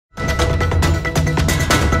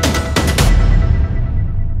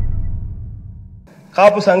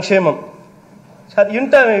కాపు సంక్షేమం.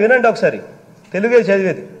 వినండి ఒకసారి, తెలుగే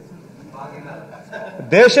చదివేది.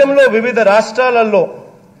 దేశంలో వివిధ రాష్ట్రాలలో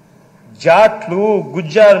జాట్లు,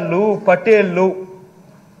 గుజ్జార్లు, పటేళ్లు,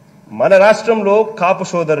 మన రాష్ట్రంలో కాపు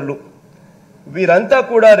సోదరులు, వీరంతా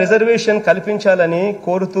కూడా రిజర్వేషన్ కల్పించాలని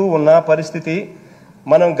కోరుతూ ఉన్న పరిస్థితి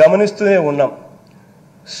మనం గమనిస్తూనే ఉన్నాం.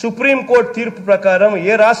 సుప్రీంకోర్టు తీర్పు ప్రకారం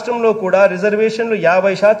ఏ రాష్ట్రంలో కూడా రిజర్వేషన్లు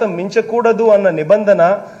 50% మించకూడదు అన్న నిబంధన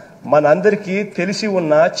మనందరికీ తెలిసి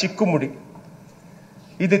ఉన్న చిక్కుముడి.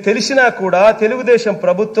 ఇది తెలిసినా కూడా తెలుగుదేశం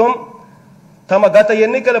ప్రభుత్వం తమ గత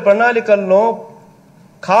ఎన్నికల ప్రణాళికల్లో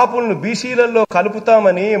కాపులను బీసీలలో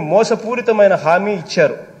కలుపుతామని మోసపూరితమైన హామీ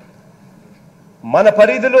ఇచ్చారు. మన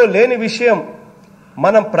పరిధిలో లేని విషయం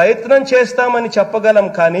మనం ప్రయత్నం చేస్తామని చెప్పగలం,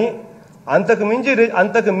 కానీ అంతకు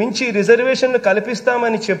మించి రిజర్వేషన్లు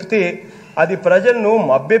కల్పిస్తామని చెప్తే అది ప్రజలను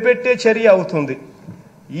మభ్యపెట్టే చర్య అవుతుంది.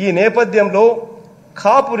 ఈ నేపథ్యంలో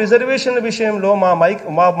కాపు రిజర్వేషన్ల విషయంలో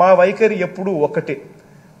మా వైఖరి ఎప్పుడూ ఒకటే.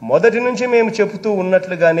 మొదటి నుంచి మేము చెబుతూ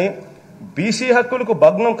ఉన్నట్లుగానే బీసీ హక్కులకు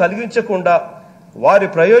భగ్నం కలిగించకుండా, వారి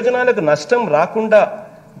ప్రయోజనాలకు నష్టం రాకుండా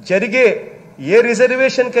జరిగే ఏ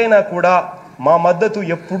రిజర్వేషన్కైనా కూడా మా మద్దతు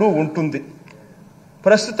ఎప్పుడూ ఉంటుంది.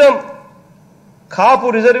 ప్రస్తుతం కాపు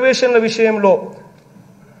రిజర్వేషన్ల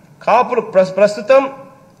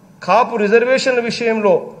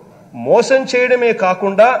విషయంలో మోసం చేయడమే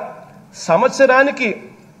కాకుండా సంవత్సరానికి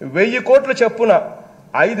 1000 కోట్ల చొప్పున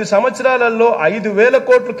 5 సంవత్సరాలలో 5,000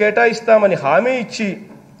 కోట్లు కేటాయిస్తామని హామీ ఇచ్చి,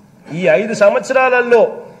 ఈ 5 సంవత్సరాలలో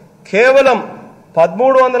కేవలం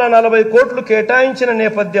 1340 కోట్లు కేటాయించిన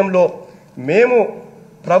నేపథ్యంలో మేము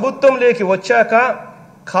ప్రభుత్వంలోకి వచ్చాక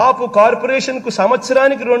కాపు కార్పొరేషన్కు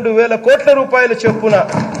సంవత్సరానికి 2,000 కోట్ల రూపాయల చొప్పున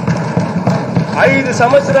 5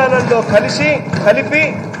 సంవత్సరాలలో కలిపి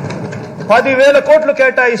 10,000 కోట్లు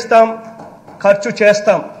కేటాయిస్తాం, ఖర్చు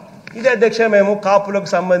చేస్తాం. ఇదే అధ్యక్ష మేము కాపులకు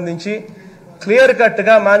సంబంధించి క్లియర్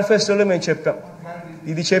కట్గా మేనిఫెస్టోలో మేము చెప్పాం.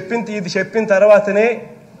 ఇది చెప్పిన తర్వాతనే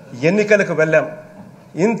ఎన్నికలకు వెళ్ళాం.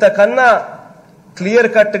 ఇంతకన్నా క్లియర్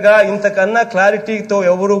కట్గా, ఇంతకన్నా క్లారిటీతో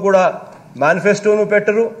ఎవరు కూడా మేనిఫెస్టోను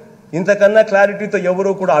పెట్టరు, ఇంతకన్నా క్లారిటీతో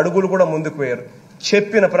ఎవరు కూడా అడుగులు కూడా ముందుకు పోయారు.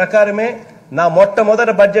 చెప్పిన ప్రకారమే మా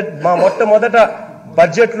మొట్టమొదట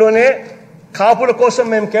బడ్జెట్లోనే కాపుల కోసం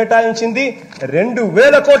మేము కేటాయించింది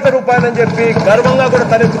 2,000 కోట్ల రూపాయలని చెప్పి గర్వంగా కూడా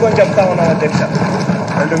తలెత్తుకొని చెప్తా ఉన్నాం అధ్యక్ష.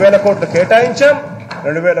 2,000 కోట్లు కేటాయించాం,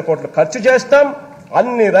 2,000 కోట్లు ఖర్చు చేస్తాం,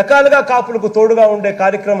 అన్ని రకాలుగా కాపులకు తోడుగా ఉండే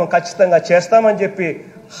కార్యక్రమం ఖచ్చితంగా చేస్తామని చెప్పి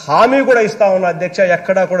హామీ కూడా ఇస్తా ఉన్నా అధ్యక్ష.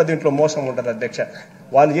 ఎక్కడా కూడా దీంట్లో మోసం ఉండదు అధ్యక్ష.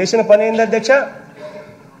 వాళ్ళు చేసిన పని ఏంది అధ్యక్ష?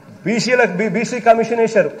 బీసీ కమిషన్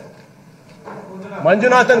వేశారు,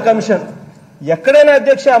 మంజునాథన్ కమిషన్. ఎక్కడైనా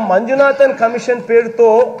అధ్యక్ష మంజునాథన్ కమిషన్ పేరుతో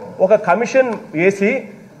ఒక కమిషన్ వేసి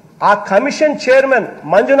ఆ కమిషన్ చైర్మన్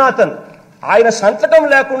మంజునాథన్ ఆయన సంతకం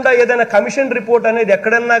లేకుండా ఏదైనా కమిషన్ రిపోర్ట్ అనేది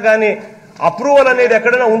ఎక్కడన్నా కానీ అప్రూవల్ అనేది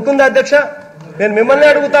ఎక్కడైనా ఉంటుందా అధ్యక్ష? నేను మిమ్మల్ని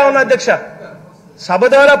అడుగుతా ఉన్నా అధ్యక్ష. సభ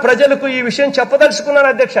ద్వారా ప్రజలకు ఈ విషయం చెప్పదలుచుకున్నాను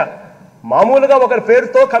అధ్యక్ష. మామూలుగా ఒకరి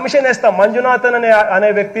పేరుతో కమిషన్ వేస్తాం, మంజునాథన్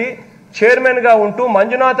అనే వ్యక్తి చైర్మన్ గా ఉంటూ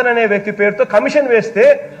మంజునాథన్ అనే వ్యక్తి పేరుతో కమిషన్ వేస్తే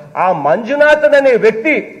ఆ మంజునాథన్ అనే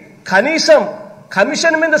వ్యక్తి కనీసం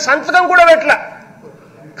కమిషన్ మీద సంతకం కూడా పెట్టల,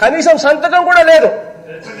 కనీసం సంతకం కూడా లేదు.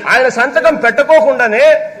 ఆయన సంతకం పెట్టకోకుండానే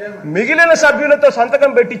మిగిలిన సభ్యులతో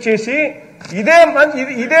సంతకం పెట్టించేసి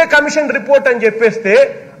ఇదే కమిషన్ రిపోర్ట్ అని చెప్పేస్తే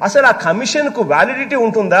అసలు ఆ కమిషన్ కు వ్యాలిడిటీ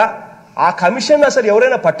ఉంటుందా? ఆ కమిషన్ అసలు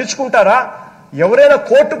ఎవరైనా పట్టించుకుంటారా? ఎవరైనా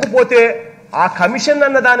కోర్టుకు పోతే ఆ కమిషన్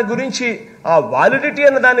అన్న దాని గురించి, ఆ వ్యాలిడిటీ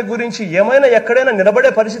అన్న దాని గురించి ఏమైనా ఎక్కడైనా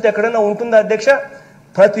నిలబడే పరిస్థితి ఎక్కడైనా ఉంటుందా అధ్యక్ష?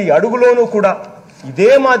 ప్రతి అడుగులోనూ కూడా ఇదే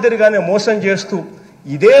మాదిరిగానే మోసం చేస్తూ,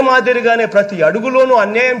 ఇదే మాదిరిగానే ప్రతి అడుగులోనూ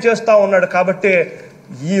అన్యాయం చేస్తా ఉన్నాడు. కాబట్టి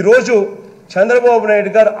ఈ రోజు చంద్రబాబు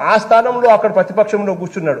నాయుడు గారు ఆ స్థానంలో అక్కడ ప్రతిపక్షంలో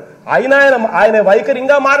కూర్చున్నాడు. అయినా ఆయన వైఖరి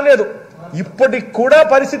ఇంకా మారలేదు. ఇప్పటికి కూడా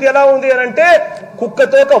పరిస్థితి ఎలా ఉంది అని అంటే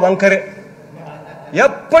కుక్కతోక వంకరే.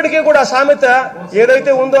 ఎప్పటికీ కూడా ఆ సామెత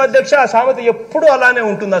ఏదైతే ఉందో అధ్యక్ష, ఆ సామెత ఎప్పుడు అలానే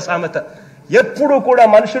ఉంటుంది. ఆ సామెత ఎప్పుడు కూడా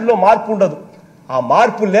మనుషుల్లో మార్పు ఉండదు. ఆ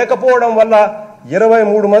మార్పు లేకపోవడం వల్ల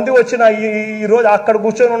 23 మంది వచ్చిన ఈ రోజు అక్కడ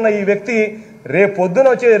కూర్చొని ఉన్న ఈ వ్యక్తి రేపు పొద్దున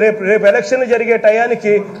వచ్చి రేపు ఎలక్షన్ జరిగే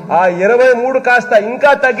టయానికి ఆ 23 కాస్త ఇంకా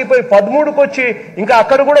తగ్గిపోయి 13కు వచ్చి ఇంకా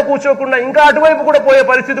అక్కడ కూడా కూర్చోకుండా ఇంకా అటువైపు కూడా పోయే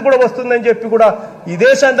పరిస్థితి కూడా వస్తుందని చెప్పి కూడా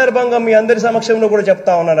ఇదే సందర్భంగా మీ అందరి సమక్షంలో కూడా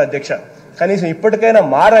చెప్తా ఉన్నాను అధ్యక్ష. కనీసం ఇప్పటికైనా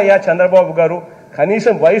మారయ్యా చంద్రబాబు గారు.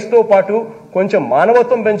 కనీసం వయసుతో పాటు కొంచెం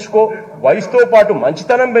మానవత్వం పెంచుకో, వయసుతో పాటు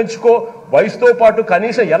మంచితనం పెంచుకో, వయసుతో పాటు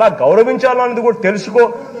కనీసం ఎలా గౌరవించాలో అనేది కూడా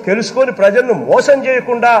తెలుసుకొని ప్రజలను మోసం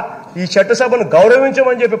చేయకుండా ఈ చట్టసభను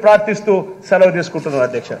గౌరవించమని చెప్పి ప్రార్థిస్తూ సెలవు తీసుకుంటున్నాను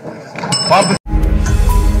అధ్యక్ష.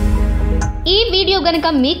 ఈ వీడియో గనుక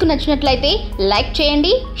మీకు నచ్చినట్లయితే లైక్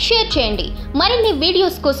చేయండి, షేర్ చేయండి. మరిన్ని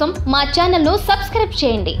వీడియోస్ కోసం మా ఛానల్ను సబ్స్క్రైబ్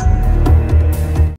చేయండి.